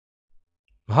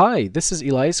Hi, this is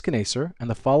Elias Knaser, and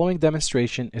the following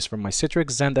demonstration is from my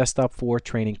Citrix XenDesktop 4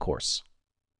 training course.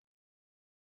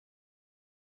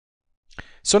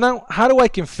 So now, how do I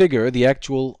configure the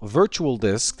actual virtual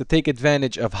disk to take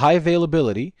advantage of high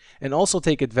availability and also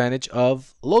take advantage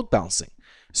of load balancing?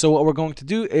 So what we're going to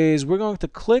do is we're going to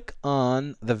click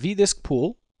on the vDisk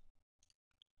pool.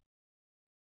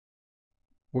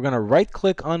 We're going to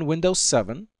right-click on Windows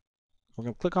 7. We're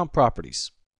going to click on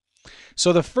Properties.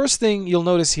 So the first thing you'll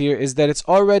notice here is that it's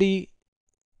already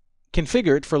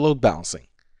configured for load balancing.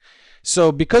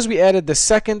 So because we added the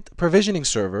second provisioning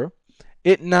server,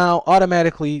 it now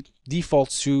automatically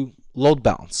defaults to load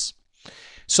balance.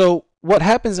 So what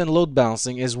happens in load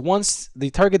balancing is once the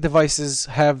target devices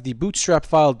have the bootstrap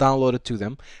file downloaded to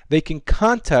them, they can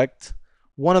contact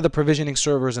one of the provisioning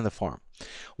servers in the farm.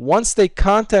 Once they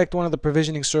contact one of the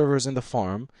provisioning servers in the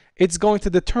farm, it's going to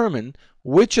determine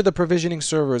which of the provisioning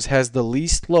servers has the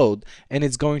least load, and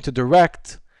it's going to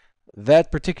direct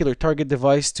that particular target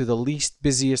device to the least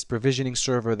busiest provisioning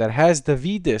server that has the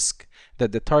vDisk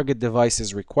that the target device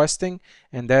is requesting,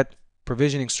 and that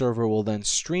provisioning server will then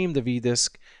stream the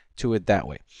vDisk to it that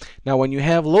way. Now, when you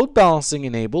have load balancing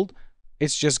enabled,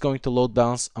 it's just going to load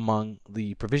balance among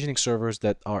the provisioning servers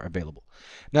that are available.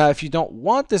 Now, if you don't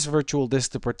want this virtual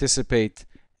disk to participate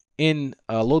in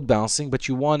load balancing, but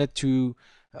you want it to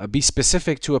be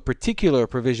specific to a particular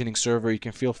provisioning server, you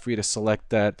can feel free to select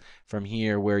that from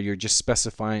here, where you're just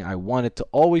specifying, I want it to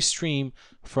always stream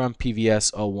from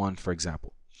PVS 01, for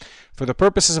example. For the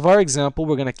purposes of our example,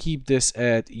 we're going to keep this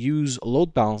at Use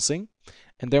Load Balancing,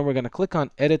 and then we're going to click on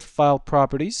Edit File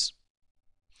Properties.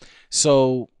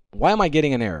 So why am I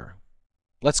getting an error?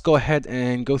 Let's go ahead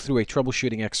and go through a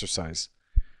troubleshooting exercise.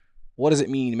 What does it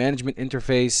mean? Management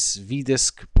interface,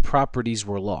 vDisk properties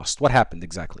were lost. What happened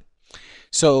exactly?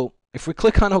 So if we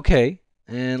click on OK,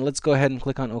 and let's go ahead and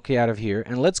click on OK out of here,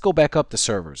 and let's go back up to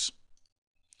servers.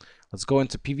 Let's go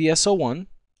into PVS01,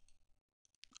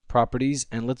 properties,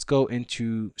 and let's go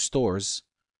into stores.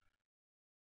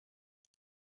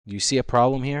 Do you see a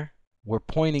problem here? We're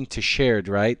pointing to shared,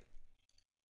 right?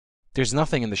 There's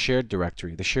nothing in the shared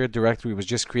directory. The shared directory was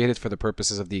just created for the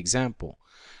purposes of the example.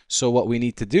 So what we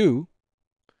need to do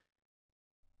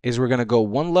is we're going to go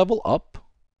one level up,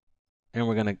 and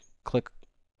we're going to click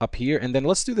up here, and then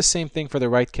let's do the same thing for the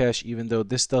write cache, even though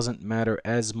this doesn't matter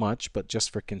as much, but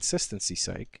just for consistency's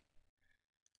sake.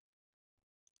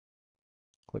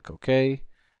 Click OK.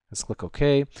 Let's click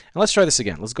OK. And let's try this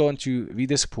again. Let's go into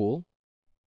vDisk pool.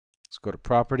 Let's go to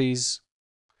properties.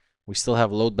 We still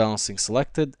have load balancing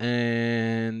selected,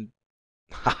 and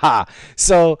haha.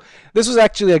 So this was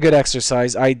actually a good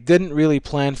exercise. I didn't really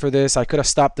plan for this. I could have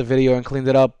stopped the video and cleaned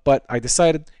it up, but I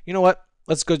decided, you know what?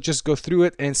 Let's just go through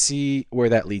it and see where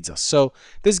that leads us. So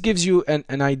this gives you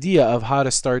an idea of how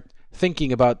to start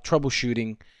thinking about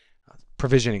troubleshooting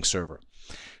provisioning server.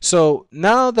 So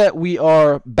now that we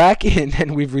are back in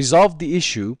and we've resolved the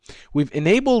issue, we've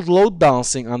enabled load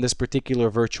balancing on this particular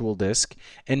virtual disk,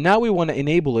 and now we want to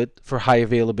enable it for high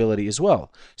availability as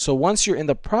well. So once you're in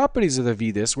the properties of the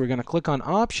vDisk, we're going to click on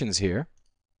options here,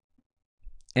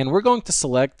 and we're going to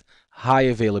select high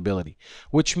availability,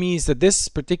 which means that this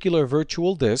particular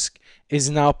virtual disk is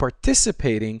now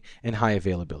participating in high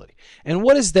availability. And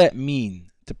what does that mean,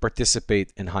 to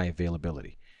participate in high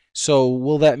availability? So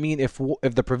will that mean if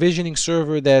the provisioning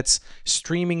server that's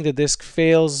streaming the disk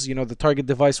fails, you know, the target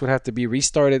device would have to be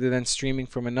restarted and then streaming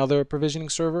from another provisioning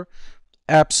server?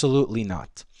 Absolutely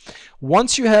not.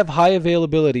 Once you have high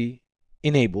availability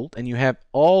enabled and you have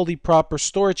all the proper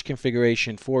storage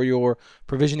configuration for your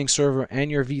provisioning server and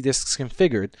your vDisks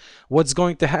configured, what's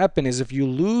going to happen is if you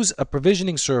lose a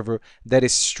provisioning server that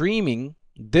is streaming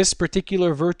this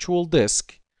particular virtual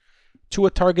disk to a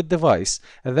target device,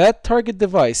 that target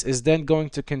device is then going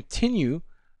to continue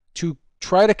to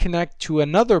try to connect to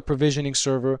another provisioning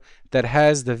server that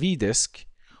has the vDisk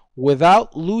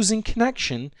without losing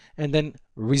connection, and then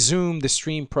resume the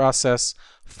stream process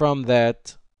from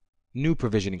that new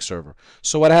provisioning server.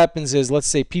 So what happens is, let's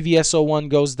say PVS01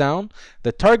 goes down,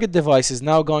 the target device is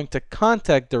now going to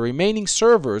contact the remaining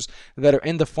servers that are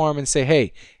in the farm and say,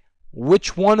 hey,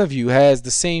 which one of you has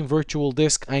the same virtual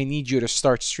disk? I need you to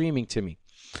start streaming to me.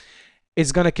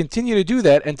 It's going to continue to do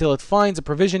that until it finds a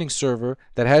provisioning server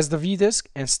that has the vDisk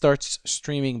and starts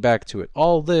streaming back to it.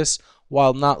 All this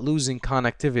while not losing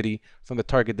connectivity from the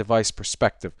target device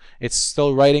perspective. It's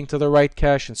still writing to the write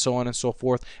cache and so on and so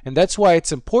forth. And that's why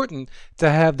it's important to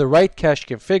have the write cache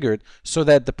configured so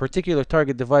that the particular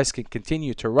target device can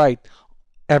continue to write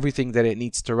everything that it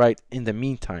needs to write in the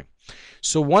meantime.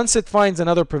 So once it finds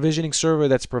another provisioning server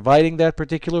that's providing that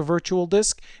particular virtual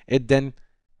disk, it then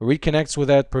reconnects with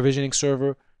that provisioning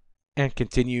server, and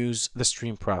continues the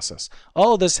stream process.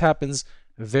 All of this happens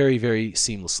very, very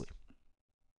seamlessly.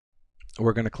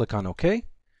 We're going to click on OK.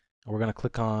 We're going to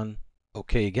click on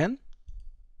OK again.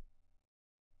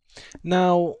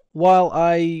 Now, while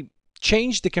I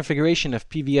changed the configuration of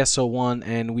PVSO1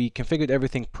 and we configured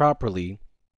everything properly,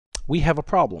 we have a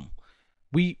problem.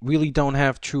 We really don't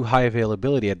have true high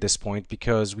availability at this point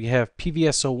because we have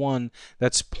PVSO1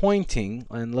 that's pointing,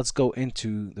 and let's go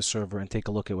into the server and take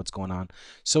a look at what's going on.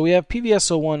 So we have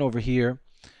PVSO1 over here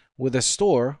with a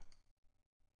store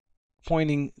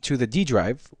pointing to the D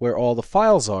drive where all the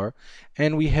files are,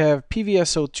 and we have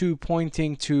PVSO2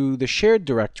 pointing to the shared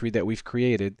directory that we've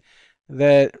created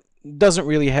that doesn't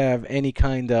really have any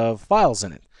kind of files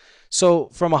in it. So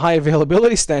from a high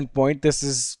availability standpoint, this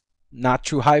is not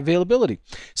true high availability.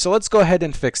 So let's go ahead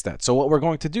and fix that. So what we're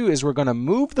going to do is we're going to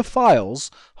move the files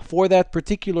for that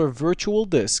particular virtual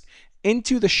disk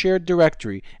into the shared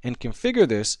directory and configure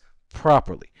this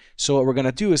properly. So what we're going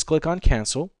to do is click on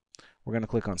cancel. We're going to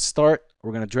click on start.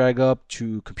 We're going to drag up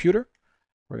to computer.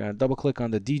 We're going to double click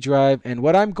on the D drive. And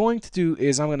what I'm going to do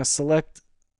is I'm going to select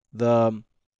the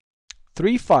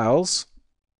 3 files.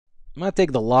 I'm going to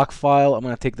take the lock file. I'm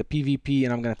going to take the PVP,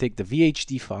 and I'm going to take the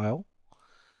VHD file.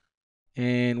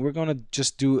 And we're going to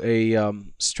just do a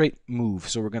straight move.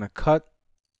 So we're going to cut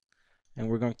and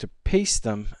we're going to paste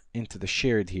them into the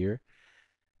shared here.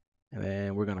 And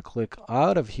then we're going to click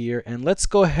out of here. And let's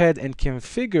go ahead and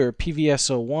configure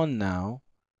PVSO1 now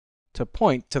to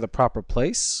point to the proper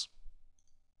place.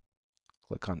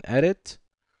 Click on edit.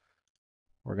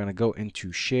 We're going to go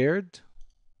into shared.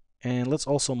 And let's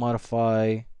also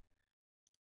modify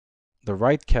the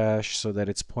write cache so that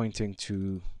it's pointing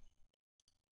to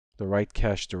the write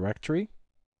cache directory.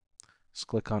 Let's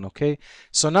click on OK.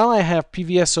 So now I have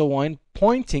PVSO1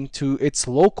 pointing to its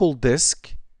local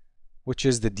disk, which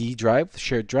is the D drive, the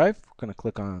shared drive. We're going to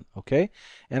click on OK.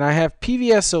 And I have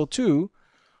PVSO2,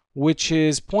 which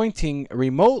is pointing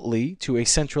remotely to a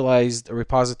centralized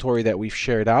repository that we've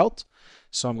shared out.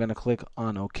 So I'm going to click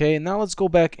on OK. Now let's go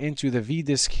back into the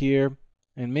vDisk here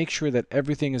and make sure that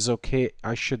everything is OK.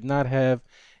 I should not have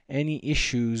any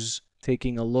issues.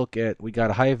 Taking a look at, we got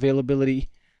a high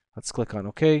availability. Let's click on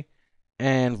OK,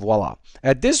 and voila.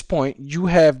 At this point, you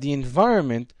have the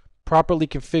environment properly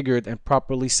configured and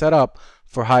properly set up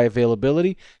for high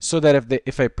availability, so that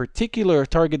if a particular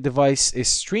target device is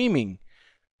streaming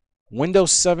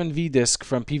Windows 7 vDisk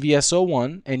from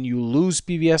PVSO1 and you lose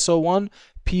PVSO1,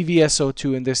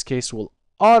 PVSO2 in this case will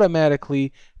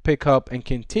automatically pick up and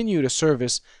continue to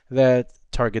service that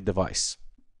target device.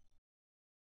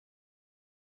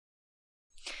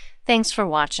 Thanks for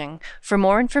watching. For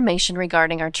more information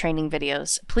regarding our training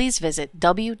videos, please visit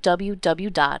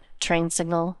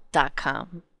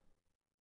www.trainsignal.com.